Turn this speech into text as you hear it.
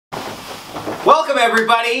Welcome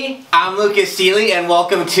everybody, I'm Lucas Seeley and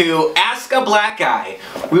welcome to Ask a Black Guy.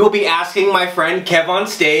 We will be asking my friend Kev on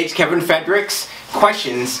stage, Kevin Fredericks,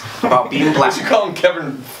 questions about being black. Did you call him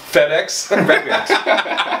Kevin FedEx? Fredericks.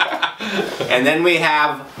 And then we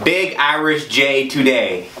have Big Irish J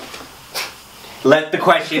today. Let the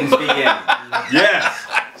questions begin. Yes.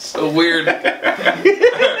 So weird.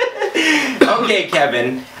 Okay,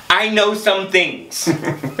 Kevin, I know some things.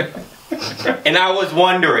 And I was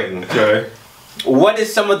wondering, what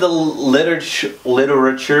is some of the literature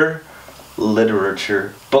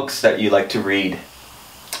books that you like to read?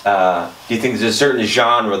 Do you think there's a certain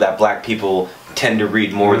genre that black people tend to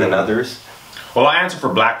read more than others? Well, I'll answer for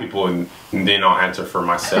black people and then I'll answer for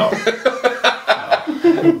myself.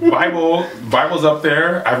 Bible's up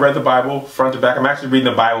there. I've read the Bible front to back. I'm actually reading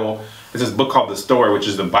the Bible. It's this book called The Story, which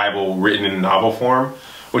is the Bible written in novel form,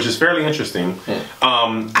 which is fairly interesting.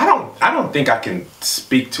 I don't think I can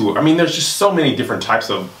speak to it. I mean, there's just so many different types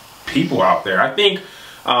of people out there. I think,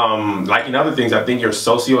 like in other things, I think your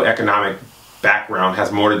socioeconomic background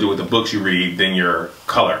has more to do with the books you read than your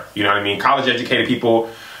color. You know what I mean? College educated people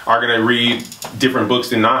are gonna read different books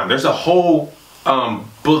than non. There's a whole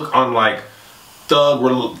book on like thug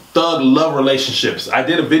love relationships. I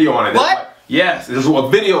did a video on it. What? Yes, there's a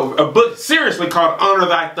book seriously called Honor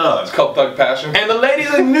Thy Thug. It's called Thug Passion. And the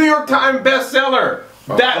lady's a New York Times bestseller.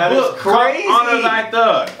 That book crazy. Called Honor Thy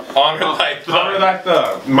Thug. Honor Thy Thug. Honor Thy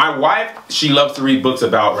Thug. My wife, she loves to read books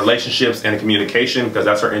about relationships and communication because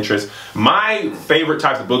that's her interest. My favorite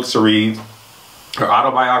types of books to read are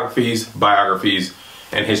autobiographies, biographies,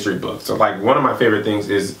 and history books. So like one of my favorite things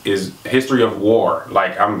is history of war.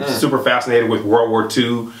 Like I'm super fascinated with World War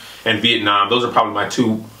II and Vietnam. Those are probably my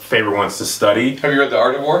two favorite ones to study. Have you read The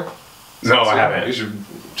Art of War? No, I haven't. You should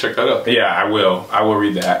check that out. Yeah, I will. I will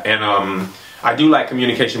read that. And I do like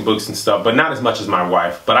communication books and stuff, but not as much as my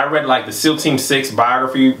wife. But I read like the SEAL Team 6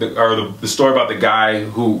 biography, or the story about the guy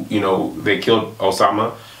who, you know, they killed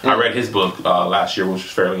Osama. I read his book last year, which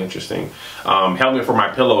was fairly interesting. Helmet for My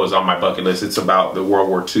Pillow is on my bucket list. It's about the World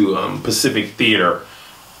War II Pacific Theater,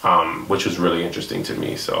 which was really interesting to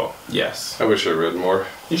me. So, yes. I wish I read more.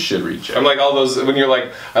 You should read, Jeff. I'm like all those, when you're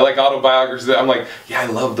like, I like autobiographies, I'm like, yeah, I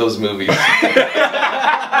love those movies. Those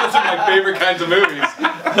are my favorite kinds of movies.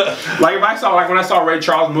 Like if I saw, like when I saw Ray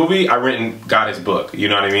Charles' movie, I went and got his book. You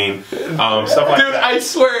know what I mean? Stuff like Dude, that. I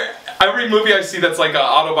swear, every movie I see that's like an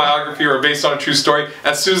autobiography or based on a true story,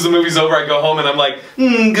 as soon as the movie's over, I go home and I'm like,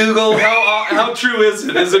 Google, how true is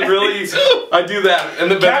it? Is it really? I do that. And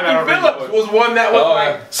then Captain Phillips was one that was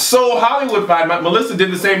like so Hollywood-fied. Melissa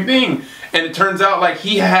did the same thing, and it turns out like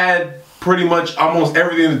he had pretty much almost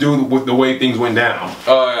everything to do with the way things went down.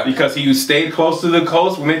 Oh yeah. Because he stayed close to the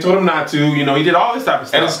coast when they told him not to. You know, he did all this type of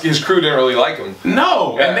stuff. And his crew didn't really like him.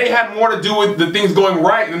 No, and they had more to do with the things going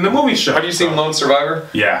right in the movie show. Have you seen Lone Survivor?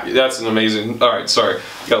 Yeah. That's an amazing. All right, sorry,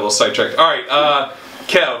 got a little sidetracked. All right,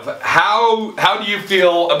 Kev, how do you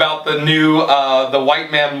feel about the new the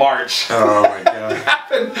White Man March? Oh my God.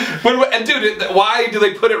 And dude, why do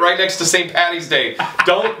they put it right next to St. Patty's Day?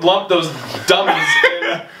 Don't lump those dummies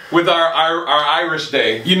in with our Irish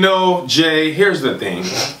Day. You know, Jay, here's the thing.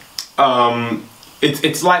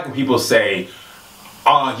 It's like when people say,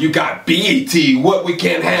 "Oh, you got BET, what we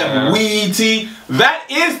can't have WET." That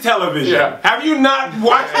is television. Yeah. Have you not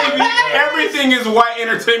watched TV? Everything is white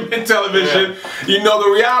entertainment television. Yeah. You know, the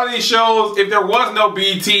reality shows, if there was no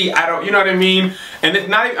BET, you know what I mean? And it's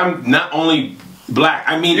not, I'm not only black.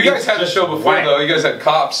 I mean, you guys had a show before though. You guys had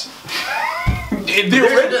Cops.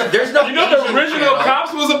 There's no. You know the original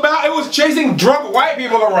Cops was about? It was chasing drunk white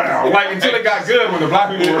people around, like until it got good when the black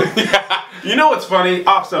people were. You know what's funny?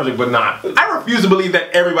 Off subject, but not. I refuse to believe that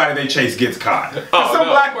everybody they chase gets caught. Some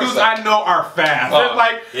black dudes I know are fast. They're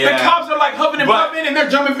like the cops are like huffing and puffing and they're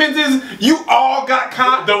jumping fences. You all got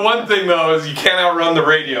caught. The one thing though is you can't outrun the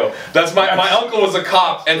radio. That's my uncle was a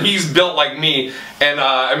cop and he's built like me. And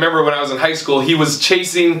I remember when I was in high school, he was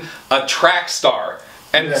chasing a track star.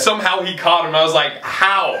 And somehow he caught him. I was like,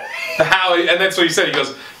 how? How? And that's what he said. He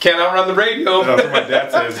goes, can't outrun the radio. That's what my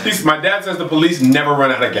dad says. My dad says the police never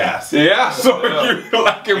run out of gas. Yeah. So you're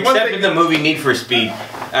like, except in the movie Need for Speed.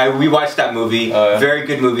 We watched that movie. Very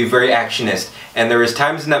good movie, very actionist. And there was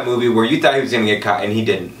times in that movie where you thought he was going to get caught and he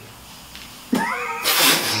didn't.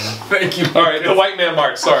 Thank you. All right, the White Man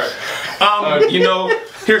March. Sorry. You know,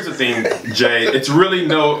 here's the thing, Jay. It's really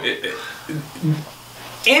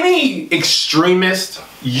any extremist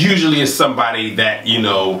usually is somebody that, you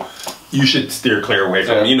know, you should steer clear away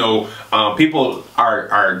from. You know, people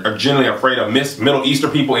are generally afraid of Middle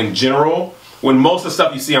Eastern people in general. when most of the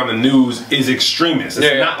stuff you see on the news is extremist.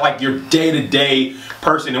 It's not like your day-to-day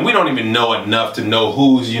person, and we don't even know enough to know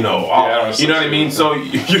who's, you know, all, you know what I mean? So, and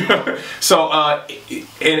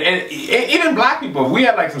even black people, if we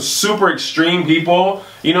had like some super extreme people,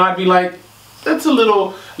 you know, I'd be like, that's a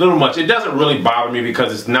little much. It doesn't really bother me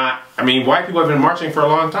because it's not, I mean, white people have been marching for a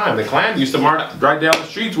long time. The Klan used to march right down the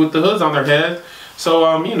streets with the hoods on their heads.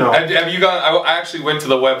 So, you know. Have you gone, I actually went to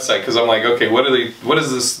the website because I'm like, okay, what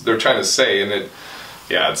is this they're trying to say? And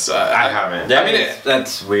it's, I haven't.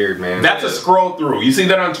 That's weird, man. That's a scroll through. You see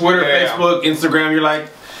that on Twitter, Facebook, Instagram, you're like.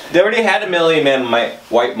 They already had a million man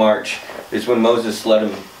white march. It's when Moses led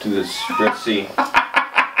him to the Red Sea.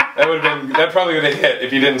 That probably would have hit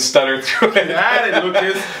if you didn't stutter through it. Got it,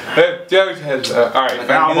 Lucas. All right,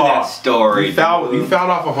 foul ball. Story. You fouled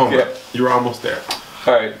off a homer. Yeah. You were almost there.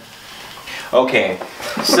 All right. Okay,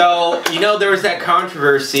 so you know there was that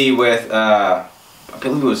controversy with I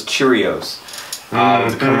believe it was Cheerios,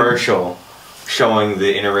 the commercial showing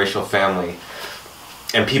the interracial family,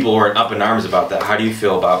 and people were up in arms about that. How do you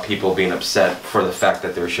feel about people being upset for the fact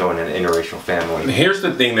that they're showing an interracial family? Here's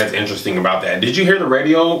the thing that's interesting about that. Did you hear the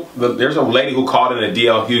radio? There's a lady who called in a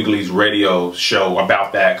D.L. Hughley's radio show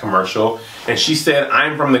about that commercial, and she said,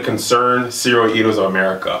 "I'm from the Concerned Cereal Eaters of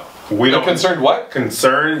America." We don't concerned what?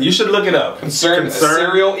 Concerned. You should look it up. Concerned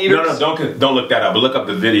cereal eaters? No, don't look that up. But look up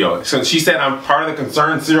the video. So she said, "I'm part of the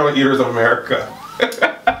Concerned Cereal Eaters of America."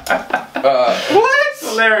 What? It's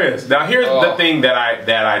hilarious. Now here's the thing that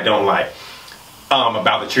I don't like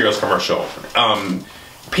about the Cheerios commercial.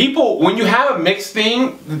 People, when you have a mixed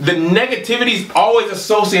thing, the negativity is always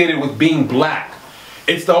associated with being black.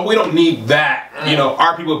 It's the, we don't need that, you know,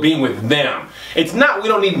 our people being with them. It's not we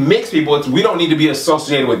don't need mixed people, it's we don't need to be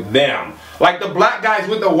associated with them. Like the black guys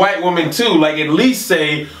with the white woman too, like at least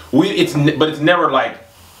say, but it's never like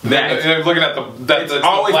that. They're looking at it's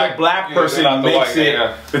always the black person makes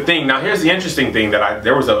it the thing. Now here's the interesting thing that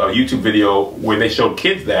there was a YouTube video where they showed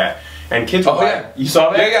kids that, and kids were like, you saw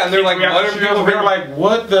that? Yeah, and they're like, they were like,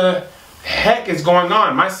 what the heck is going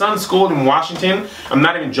on? My son's schooled in Washington. I'm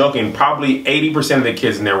not even joking. Probably 80% of the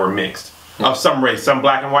kids in there were mixed of some race, some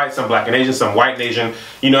black and white, some black and Asian, some white and Asian.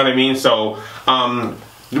 You know what I mean? So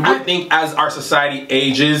I think as our society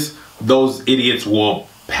ages, those idiots will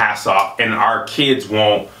pass off, and our kids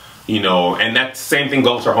won't. You know, and that same thing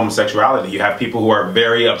goes for homosexuality. You have people who are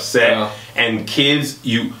very upset, and kids.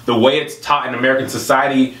 The way it's taught in American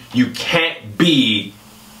society, you can't be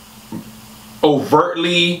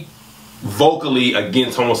overtly vocally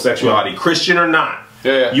against homosexuality, Christian or not.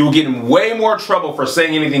 You will get in way more trouble for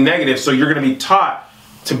saying anything negative, so you're going to be taught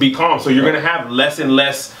to be calm. So you're going to have less and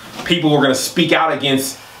less people who are going to speak out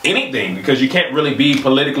against anything, because you can't really be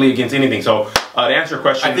politically against anything. So to answer your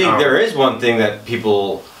question, I think there is one thing that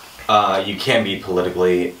people you can be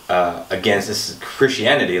politically against. This is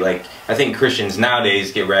Christianity. Like, I think Christians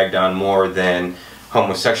nowadays get ragged on more than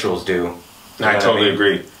homosexuals do. I totally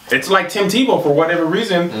agree. It's like Tim Tebow, for whatever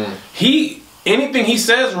reason, anything he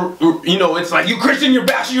says, you know, it's like, you Christian, you're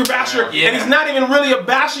basher, and he's not even really a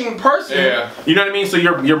bashing person. You know what I mean? So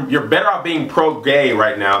you're better off being pro-gay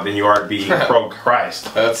right now than you are being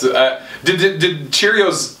pro-Christ. That's did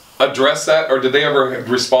Cheerios address that, or did they ever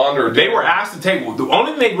respond? Or they were asked to take. The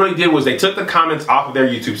only thing they really did was they took the comments off of their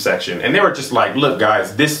YouTube section, and they were just like, "Look,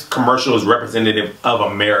 guys, this commercial is representative of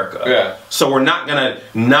America. So we're not gonna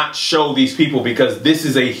not show these people because this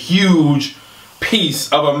is a huge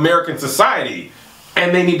piece of American society,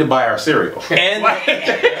 and they need to buy our cereal." And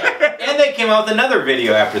and they came out with another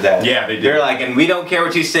video after that. Yeah, they did. They're like, "And we don't care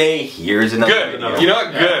what you say. Here's another video." You know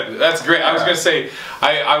what? Good. That's great. I was gonna say,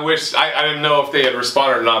 I wish I didn't know if they had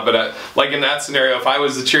responded or not, but like in that scenario, if I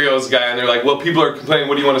was the Cheerios guy and they're like, "Well, people are complaining.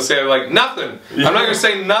 What do you want to say?" I'm like, "Nothing. I'm not gonna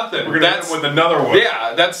say nothing." We're gonna hit with another one.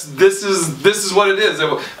 Yeah, this is what it is.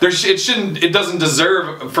 It doesn't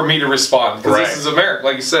deserve for me to respond because this is America,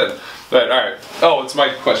 like you said. But all right. Oh, it's my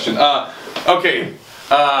question. Okay.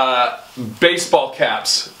 Baseball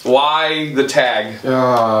caps. Why the tag?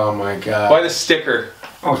 Oh my God. Why the sticker?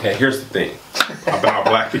 Okay, here's the thing about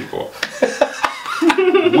black people.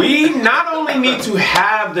 We not only need to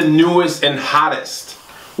have the newest and hottest,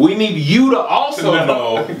 we need you to also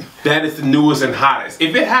know that it's the newest and hottest.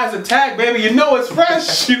 If it has a tag, baby, you know it's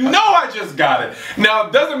fresh. You know I just got it. Now,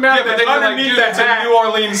 it doesn't matter that underneath the hat, a New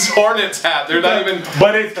Orleans Hornets hat. They're not even...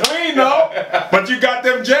 But it's clean, though. But you got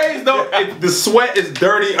them J's, though. The sweat is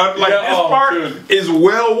dirty. Like, this part is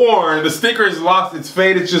well worn. The sticker is lost. It's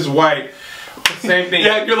faded. It's just white. Same thing.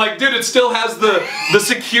 Yeah, you're like, dude, it still has the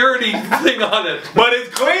security thing on it. But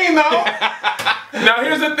it's clean, though. Now,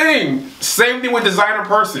 here's the thing. Same thing with designer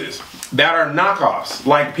purses that are knockoffs.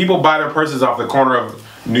 Like, people buy their purses off the corner of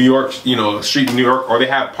New York, you know, street in New York, or they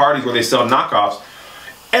have parties where they sell knockoffs,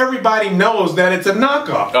 everybody knows that it's a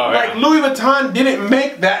knockoff. Oh, yeah. Like Louis Vuitton didn't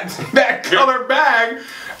make that color bag.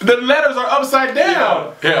 The letters are upside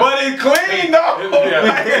down, but it's clean though.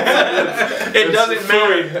 It doesn't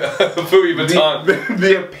matter. Louis Vuitton.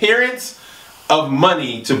 The appearance of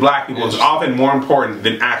money to black people is often more important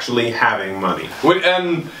than actually having money.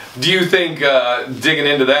 And do you think, digging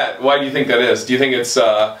into that, why do you think that is? Do you think it's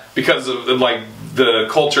because of like the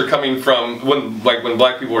culture coming from when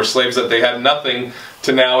black people were slaves, that they had nothing,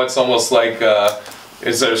 to now it's almost like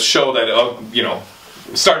it's a show that you know,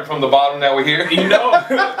 started from the bottom, now we're here. You know,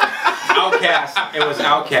 Outcast. It was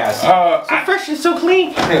Outcast. So fresh and so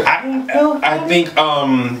clean. I think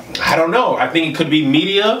I don't know. I think it could be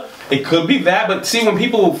media. It could be that. But see, when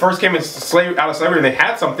people first came out of slavery and they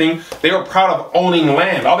had something, they were proud of owning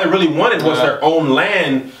land. All they really wanted was their own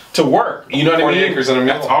land to work. You know what I mean? 40 acres and a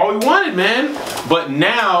mule. That's all we wanted, man. But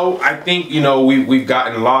now I think, you know, we've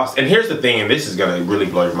gotten lost. And here's the thing, and this is gonna really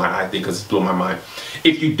blow your mind, I think, because it's blew my mind.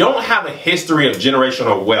 If you don't have a history of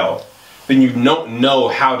generational wealth, then you don't know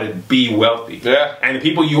how to be wealthy. Yeah. And the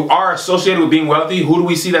people you are associated with being wealthy, who do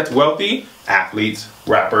we see that's wealthy? Athletes,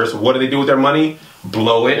 rappers. What do they do with their money?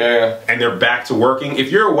 Blow it. Yeah. And they're back to working.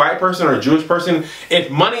 If you're a white person or a Jewish person,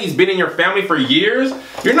 if money's been in your family for years,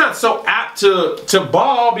 you're not so apt to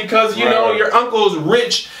ball, because you know your uncle's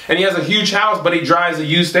rich and he has a huge house, but he drives a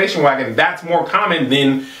used station wagon. That's more common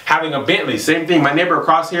than having a Bentley. Same thing. My neighbor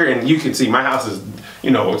across here, and you can see my house is,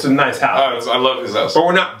 you know, it's a nice house. I love his house. But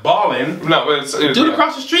we're not balling. No, but it's Dude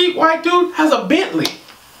across the street, white dude, has a Bentley.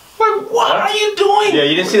 Like, what are you doing? Yeah,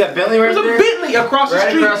 you didn't see that Bentley right There's there? a Bentley across the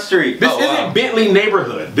street. Right across the street. This isn't Bentley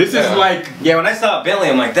neighborhood. This is like... Yeah, when I saw a Bentley,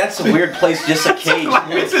 I'm like, that's a weird place, just a cage.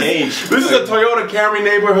 This is a Toyota Camry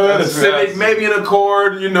neighborhood, a Civic, maybe an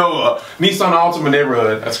Accord, you know, a Nissan Altima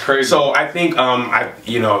neighborhood. That's crazy. So I think,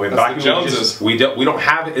 you know, in black people, we don't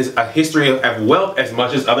have a history of wealth as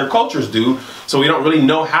much as other cultures do. So we don't really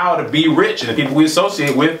know how to be rich, and the people we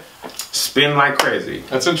associate with spend like crazy.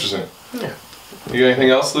 That's interesting. Yeah. You got anything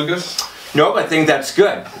else, Lucas? Nope, I think that's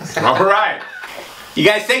good. All right. You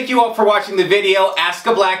guys, thank you all for watching the video. Ask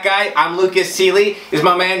a Black Guy. I'm Lucas Seeley. Is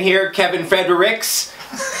my man here, Kevin Fredericks,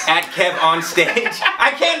 at Kev on stage.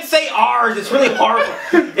 I can't say R's. It's really hard.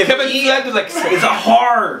 If Kevin Fredericks, it's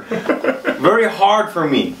hard. Very hard for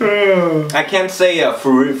me. I can't say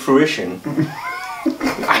fruition.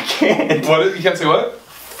 I can't. What? You can't say what?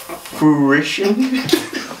 Fruition.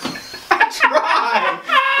 I tried.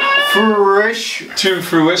 To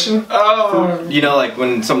fruition? Oh. You know, like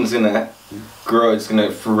when something's gonna grow, it's gonna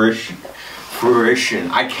fruition.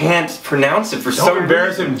 I can't pronounce it for some reason. Don't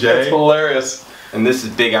embarrass him, Jay. That's hilarious. And this is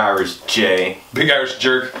Big Irish Jay. Big Irish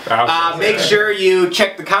jerk. Make sure you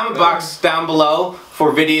check the comment box down below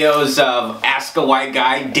for videos of Ask a White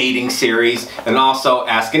Guy dating series, and also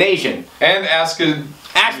Ask an Asian. And Ask a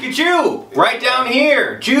Jew! Right down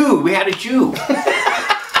here. Jew. We had a Jew.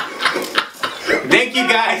 Thank you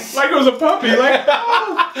guys. Like it was a puppy. Like,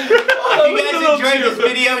 if you guys enjoyed this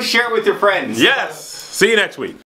video, share it with your friends. Yes. See you next week.